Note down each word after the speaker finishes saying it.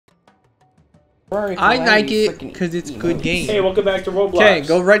I like it because it's a good game. Hey, welcome back to Roblox. Okay,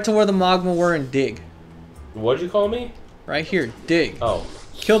 go right to where the magma were and dig. What'd you call me? Right here, dig. Oh.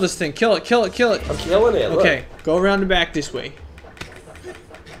 Kill this thing. Kill it, kill it, kill it. I'm killing it. Okay, go around the back this way.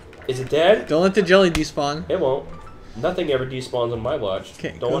 Is it dead? Don't let the jelly despawn. It won't. Nothing ever despawns on my watch.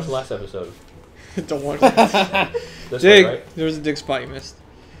 Okay, Don't watch the last episode. Don't watch it. This Dig. way, right? There's a dig spot you missed.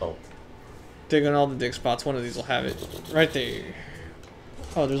 Oh. Dig on all the dig spots. One of these will have it. Right there.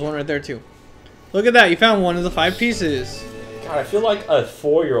 Oh, there's one right there too. Look at that. You found one of the 5 pieces. God, I feel like a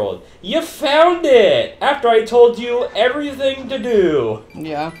 4-year-old. You found it! After I told you everything to do.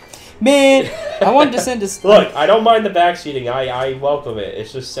 Yeah. Man, I wanted to send this. Look, I don't mind the backseating. I welcome it. It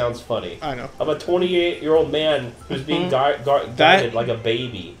just sounds funny. I know. I'm a 28-year-old man who's being guided like a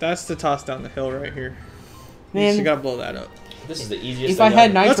baby. That's the toss down the hill right here. Man, You just gotta blow that up. This is the easiest if thing I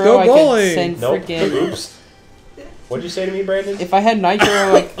had ever. Let's nitro, go I bowling. could send Nope. freaking. Oops. What'd you say to me, Brandon? If I had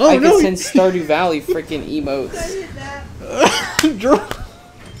nitro, like Oh, I no. could send Stardew Valley freaking emotes.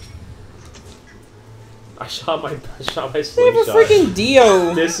 I shot my They have a slingshot. freaking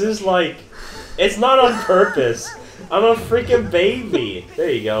Dio. This is like, it's not on purpose. I'm a freaking baby. There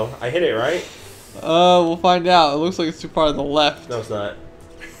you go. I hit it right. We'll find out. It looks like it's too far to the left. No, it's not.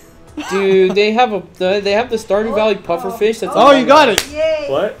 Dude, they have the Stardew Valley pufferfish. That's Oh, you got it.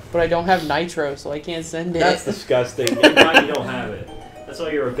 What? But I don't have nitro, so I can't send it. That's disgusting. That's why you don't have it. That's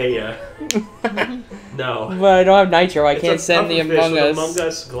why you're a beta. No. But I don't have nitro. I It's can't a send the pufferfish Among with Us. Among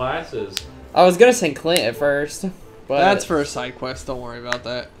Us glasses. I was gonna send Clint at first, but That's for a side quest. Don't worry about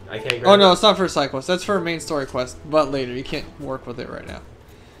that. I can't grab Oh no, it. it's not for a side quest. That's for a main story quest. But later, you can't work with it right now.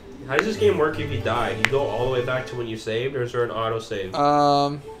 How does this game work if you die? Do you go all the way back to when you saved, or is there an auto save?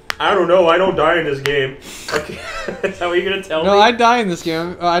 I don't know. I don't die in this game. Okay. Is that what you're gonna tell me? No, I die in this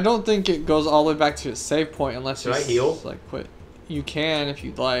game. I don't think it goes all the way back to a save point unless you Can I heal? like quit. You can if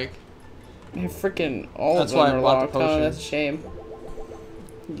you'd like. man, freaking all That's of why them I are bought the locked. Oh, potion. that's a shame.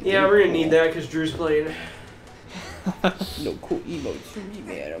 Yeah, we're gonna need that because Drew's playing. No cool emotes for me,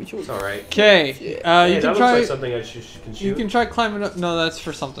 man. I'm sure. It's all right. Okay. Hey, You that can looks try. like something I can shoot. You can try climbing up. No, that's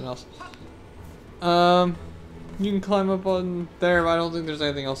for something else. You can climb up on there, but I don't think there's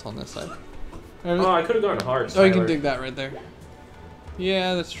anything else on this side. Oh, I could have gone hearts. Oh, you can Tyler. dig that right there.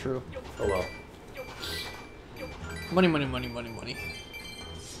 Yeah, that's true. Oh well. Money, money, money, money, money.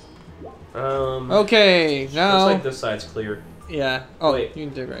 Okay. Okay, now. Looks like this side's clear. Yeah. Oh, Wait. you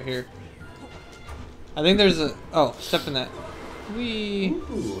can dig right here. I think there's a. Oh, step in that. Wee.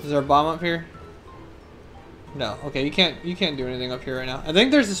 Ooh. Is there a bomb up here? No. Okay, you can't do anything up here right now. I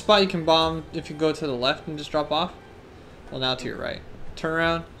think there's a spot you can bomb if you go to the left and just drop off. Well, now to your right. Turn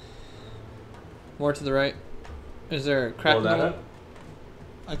around. More to the right. Is there a crack in Blow the that wall? up.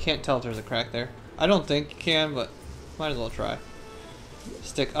 I can't tell if there's a crack there. I don't think you can, but might as well try.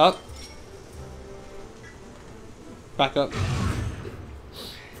 Stick up. Back up.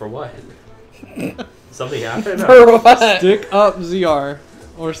 For what? Something happened? For what? Stick up ZR.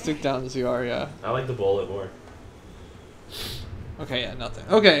 Or stick down ZR, yeah. I like the bullet more. Okay, yeah, nothing.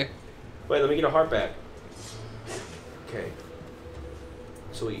 Okay. Wait, let me get a heart back. Okay.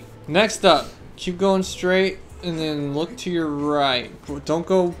 Sweet. Next up, keep going straight and then look to your right. Don't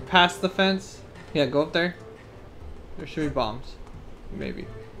go past the fence. Yeah, go up there. There should be bombs. Maybe.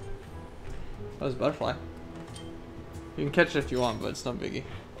 Oh, there's a butterfly. You can catch it if you want, but it's no biggie.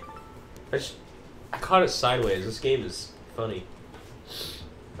 I caught it sideways. This game is funny.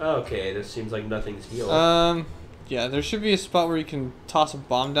 Okay, this seems like nothing's healed. Yeah, there should be a spot where you can toss a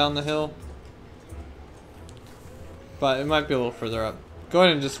bomb down the hill. But it might be a little further up. Go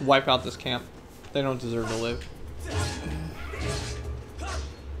ahead and just wipe out this camp. They don't deserve to live.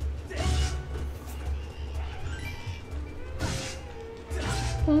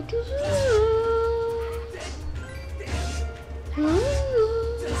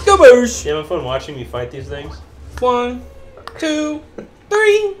 Skoboosh! You having fun watching me fight these things? 1, 2,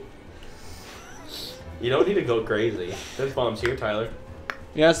 3. You don't need to go crazy. There's bombs here, Tyler.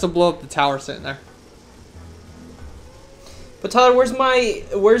 Yeah, it's to blow up the tower sitting there. But Tyler, where's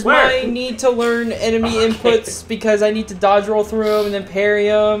my need to learn enemy inputs because I need to dodge roll through them and then parry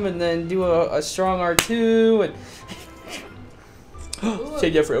them and then do a strong R2 and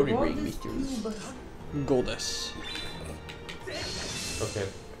save that for Elden Ring, Mister. Goldus. Okay.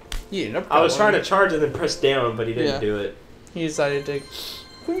 Yeah, I was trying to charge and then press down, but he didn't do it. He decided to.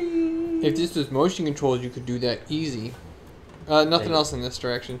 If this was motion controls, you could do that easy. Nothing else in this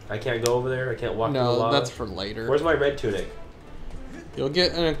direction. I can't go over there. I can't walk through the No, lava. that's for later. Where's my red tunic? You'll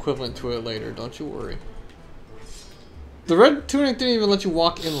get an equivalent to it later, don't you worry. The red tunic didn't even let you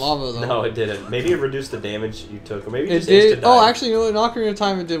walk in lava, though. No, it didn't. Maybe it reduced the damage you took, or maybe it just did. Insta-dive. Oh, actually, you know, in Ocarina of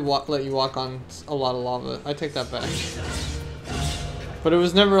Time, it did let you walk on a lot of lava. I take that back. But it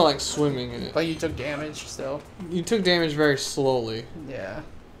was never like swimming in it. But you took damage still. You took damage very slowly. Yeah.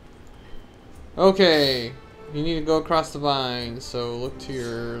 Okay, you need to go across the vine. So look to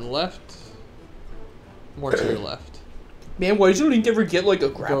your left. More to your left. Man, why doesn't Link ever get like a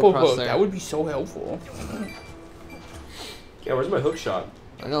grapple hook? There. That would be so helpful. Yeah, where's my hook shot?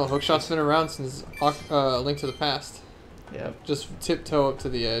 I know, hookshot's been around since Link to the Past. Yeah. Just tiptoe up to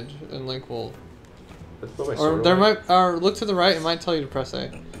the edge, and Link will. Let's put my Or sword there away. might, or look to the right. It might tell you to press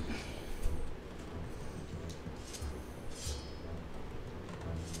A.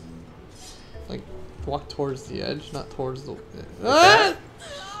 Like, walk towards the edge, not towards the. Ah!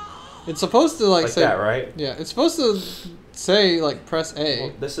 It's supposed to like say that, right? Yeah, it's supposed to say like press A.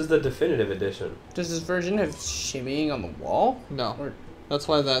 Well, this is the definitive edition. Does this version have shimmying on the wall? No, Or that's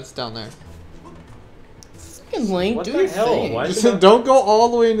why that's down there. fucking Link, What do the your hell? thing. Why is Just it not- don't go all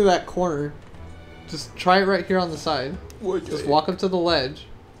the way into that corner. Just try it right here on the side. Just walk up to the ledge.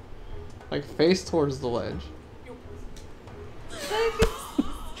 Like face towards the ledge.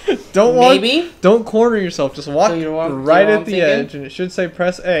 Don't walk. Maybe? Don't corner yourself. Just walk So you know what- right you know what at I'm the thinking? edge, and it should say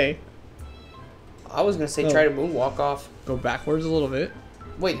press A. I was gonna say Oh. try to moonwalk off. Go backwards a little bit.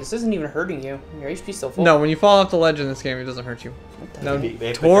 Wait, this isn't even hurting you. Your HP's still full. No, when you fall off the ledge in this game, it doesn't hurt you. What the No, hell? Maybe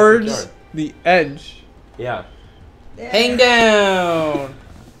pick up towards the card. the edge. Yeah. Hang down!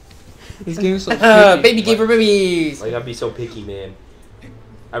 This game's so picky. Baby game for babies! Why you gotta be so picky, man?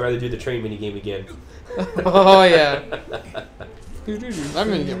 I'd rather do the train minigame again. Oh, yeah. That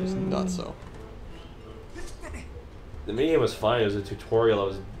minigame was nuts, though. The minigame was fine. It was a tutorial. It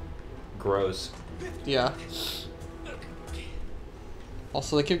was gross. Yeah.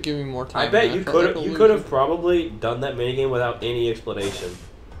 Also, they kept giving me more time. I bet and you felt like could a you loser. could have probably done that minigame without any explanation.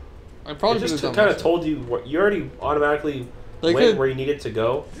 I probably It just could've done kind of myself. told you what you already automatically They went could where you needed to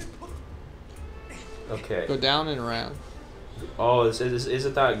go. Okay. go down and around. Oh, is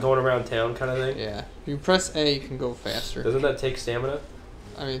it that going around town kind of thing? Yeah. If you press A, you can go faster. Doesn't that take stamina?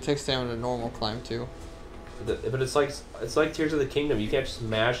 I mean, it takes stamina to normal climb too. But it's like Tears of the Kingdom. You can't just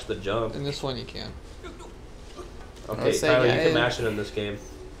mash the jump. In this one, you can. Okay, I'll say, Tyler, yeah, you can it- mash it in this game.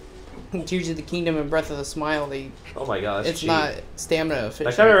 Tears of the Kingdom and Breath of the Smile, Oh my god, that's it's cheap. not stamina efficient.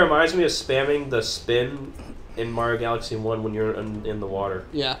 That kind of reminds me of spamming the spin in Mario Galaxy 1 when you're in the water.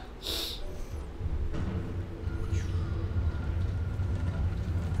 Yeah.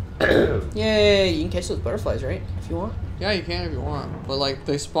 Yay, you can catch those butterflies, right? If you want. Yeah, you can if you want. But, like,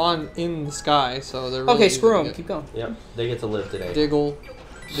 they spawn in the sky, so they're really Okay, easy screw to them. get. Keep going. Yep, they get to live today. Diggle.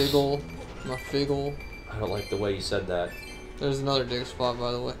 Diggle. Mafiggle. I don't like the way you said that. There's another dig spot,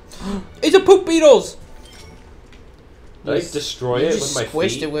 by the way. It's a poop beetles! Did I Yes. destroy You it just with my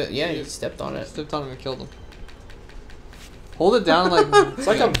squished feet? it with, yeah, you stepped on I it. stepped on him and killed him. Hold it down like... It's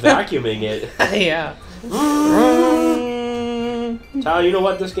like I'm vacuuming it. Yeah. Tyler, you know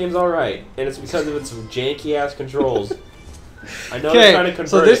what? This game's alright. And it's because of its janky ass controls. I know they're trying to Okay, convert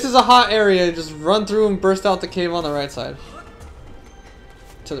so this it. is a hot area. Just run through and burst out the cave on the right side.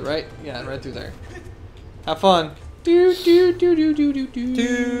 To the right? Yeah, right through there. Have fun. Do do do do do do do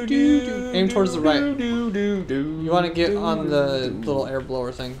do do. Aim towards the right. You want to get on the little air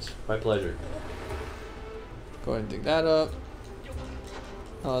blower things. My pleasure. Go ahead and dig that up.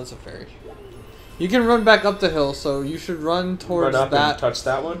 Oh, that's a fairy. You can run back up the hill, so you should run towards Run up that. and touch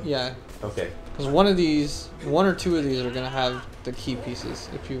that one? Yeah, Okay. because one or two of these are gonna have the key pieces.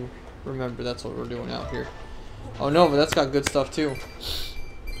 If you remember, that's what we're doing out here. Oh no, but that's got good stuff too.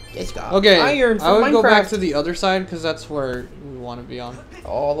 It's got Okay, iron from I would go back Minecraft. to the other side because that's where we want to be on.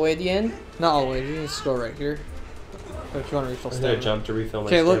 All the way at the end? Not all the way. You can just go right here. But if you want to refill I'm gonna stamina. jump to refill my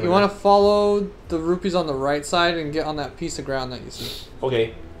Okay, look. You stamina. want to follow the rupees on the right side and get on that piece of ground that you see.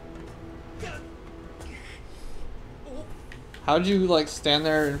 Okay. How'd you like stand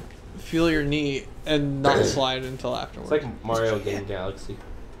there and feel your knee and not slide until It's afterwards? like Mario Game Galaxy.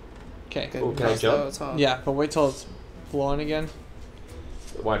 Okay. Good Oh, can I jump? those, huh? Yeah, but wait till it's blowing again.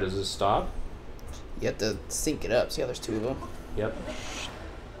 Why does this stop? You have to sync it up. See how there's two of them? Yep.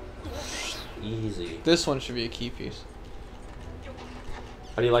 Easy. This one should be a key piece.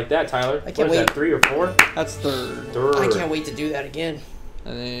 How do you like that, Tyler? I can't What is wait. that, 3 or 4? That's third. Third. I can't wait to do that again.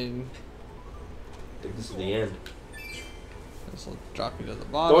 And then I think this is the end. this will drop you to the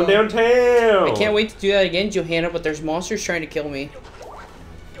bottom. Going downtown! I can't wait to do that again, Johanna, but there's monsters trying to kill me.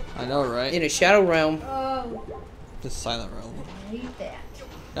 I know, right? In a shadow realm. Oh, This silent realm. I hate that.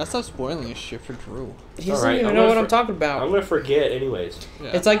 That's stop spoiling his shit for Drew. He doesn't even know what I'm talking about. I'm gonna forget anyways. Yeah.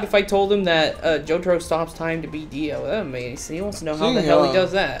 It's like if I told him that Jotaro stops time to be Dio. That makes he wants to know how the hell he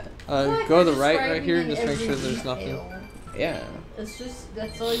does that. Go to the right here and just make sure there's nothing. Yeah. It's just,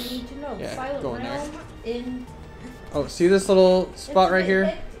 that's all you need to know. Yeah, Silent go in Realm in... Oh, see this little spot right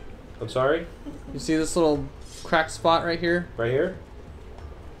here? I'm sorry? You see this little cracked spot right here? Right here?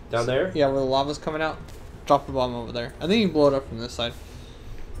 Down there? Yeah, where the lava's coming out. Drop the bomb over there. I think you can blow it up from this side.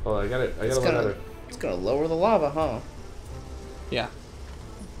 Oh, I got it. It's gonna lower the lava, huh? Yeah.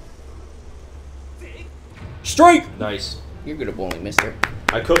 Strike! Nice. You're good at bowling, mister.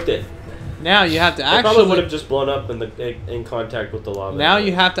 I cooked it. Now you have to actually... It probably would have just blown up in contact with the lava. Now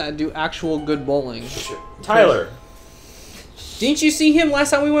you have to do actual good bowling. Tyler! Didn't you see him last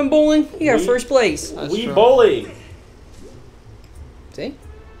time we went bowling? He got first place. We bowling! See?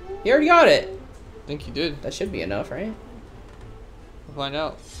 He already got it. I think you did. That should be enough, right? We'll find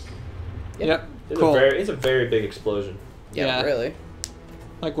out. Yep. Cool. It's a very big explosion. Yeah, really.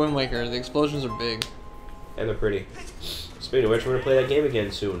 Like Wind Waker, the explosions are big. And they're pretty. Speaking of which, we're gonna play that game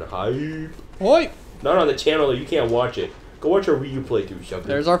again soon. Hype! Oi! Not on the channel, though. You can't watch it. Go watch our Wii U playthrough, sucker.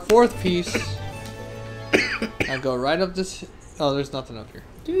 There's our fourth piece. I go right up this... Oh, there's nothing up here.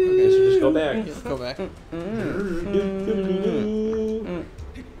 Okay, so just go back. Yeah, go back.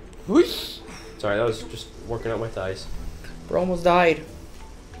 Sorry, that was just working out my thighs. Bro almost died.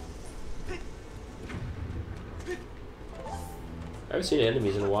 I haven't seen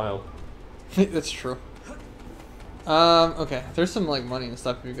enemies in a while. That's true. Okay. There's some like money and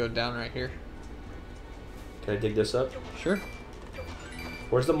stuff if you go down right here. Can I dig this up? Sure.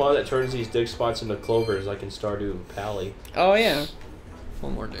 Where's the mod that turns these dig spots into clovers like in Stardew Valley? Oh yeah.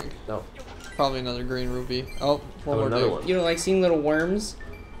 One more dig. No. Probably another green ruby. Oh, one more another dig. one. You don't like seeing little worms?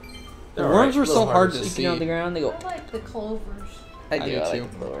 The worms were so hard to see. Sticking on the ground, they go. I like the clovers. I do too.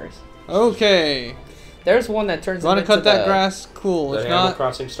 like the clovers. Okay. There's one that turns. You want to cut that grass? Cool. The If Animal not,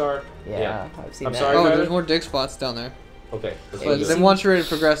 Crossing star? Yeah, I've seen I'm that. sorry, oh, Tyler? there's more dig spots down there. Okay. But then once you're ready to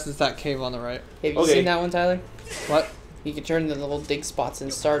progress, it's that cave on the right. Have you seen that one, Tyler? What? You can turn the little dig spots in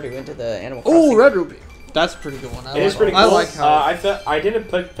Stardew into the Animal Crossing. Oh, red ruby. That's a pretty good one. It is pretty cool. I like how. I didn't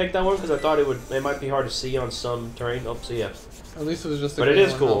pick that one because I thought it might be hard to see on some terrain. Oh, so yeah. At least it was just a but it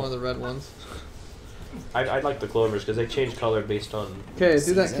is one, cool. not one of the red ones. I like the clovers because they change color based on. Okay,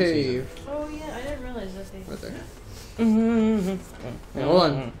 do that cave. Oh yeah, I didn't realize that they. Right there. Mm-hmm. Hey, hold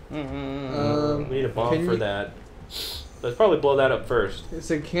on. We need a bomb for that. Let's probably blow that up first. It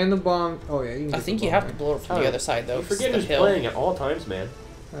said, can the bomb... Oh, yeah, you can I think you have to blow it from the other side, though. You forget who's playing at all times, man.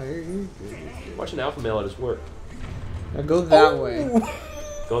 Oh, you're Watching Alpha Male at his work. Now go that way.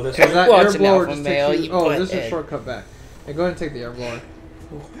 Go this way. way. That air blower just male, takes you... Oh, this is a butthead. shortcut back. Hey, go ahead and take the air blower.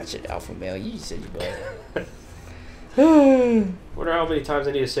 That's an alpha male. You said you butt. Wonder how many times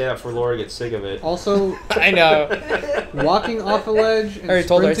I need to say that for Laura to get sick of it. Also... I know. Walking off a ledge and I already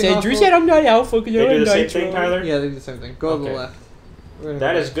told her. I said, Drew a... said I'm not alpha because They you're do the same nitro. thing, Tyler? Yeah, they do the same thing. Go to the left.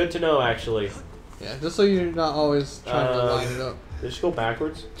 That is good to know, actually. Yeah, just so you're not always trying to line it up. Just go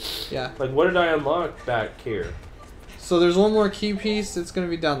backwards? Yeah. Like, what did I unlock back here? So there's one more key piece. It's going to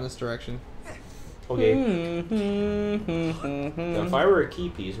be down this direction. Okay. Now, if I were a key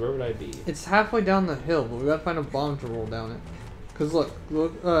piece, where would I be? It's halfway down the hill, but we got to find a bomb to roll down it. Because look,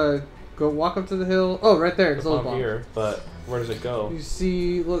 go walk up to the hill. Oh, right there. It's a little bomb. Here, but where does it go? You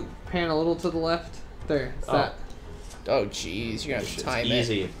see, look, pan a little to the left. There, it's that. Oh, jeez, you're gonna have to time it.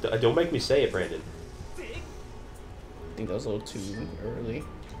 Easy. Don't make me say it, Brandon. I think that was a little too early.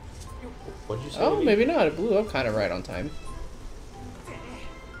 What did you say? Oh, maybe not. It blew up kind of right on time.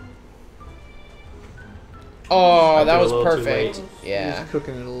 Oh, that was perfect. Yeah. You're just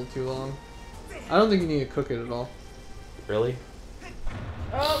cooking it a little too long. I don't think you need to cook it at all. Really?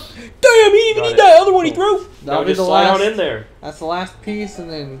 Oh. Damn, he didn't even need that other one he threw. That'll be the slide on in there. That's the last piece, and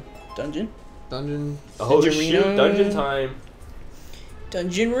then Dungeon. Oh shoot! Dungeon time.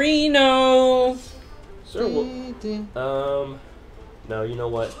 Dungeon Reno. Sir, no, you know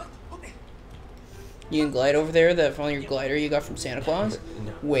what? You can glide over there. That from your glider you got from Santa Claus.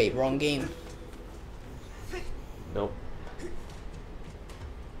 No. Wait, wrong game. Nope.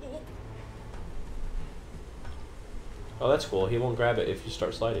 Oh, that's cool. He won't grab it if you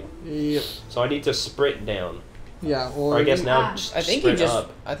start sliding. Yep. So I need to sprint down. Yeah. Well, or I guess now I think you just.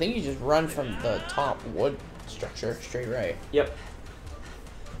 I think you just run from the top wood structure straight right. Yep.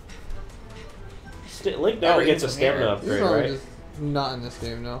 Link never gets a stamina upgrade, right? Just not in this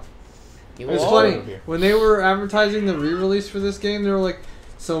game, no. It's funny when they were advertising the re-release for this game. They were like,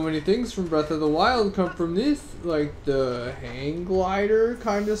 so many things from Breath of the Wild come from this, like the hang glider,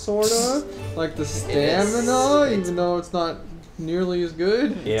 kind of, sorta, like the stamina, even though it's not nearly as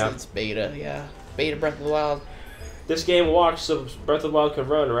good. Yeah. It's beta, yeah. Beta Breath of the Wild. This game walks so Breath of the Wild could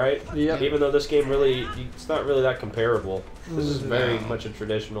run, right? Yeah. Even though this game really, it's not really that comparable. This is very No. much a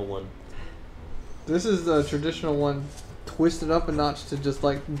traditional one. This is the traditional one, twisted up a notch to just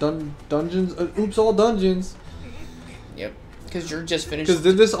like dungeons. Oops, all dungeons. Yep. Because Drew just finished. Because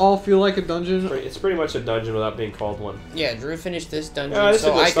did this all feel like a dungeon? It's pretty much a dungeon without being called one. Yeah, Drew finished this dungeon, This so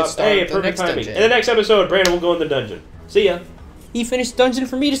is a good I could stop. start Hey, the perfect next timing. dungeon. In the next episode, Brandon will go in the dungeon. See ya. He finished the dungeon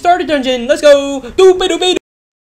for me to start a dungeon. Let's go. Doop-a-doop-a-doop.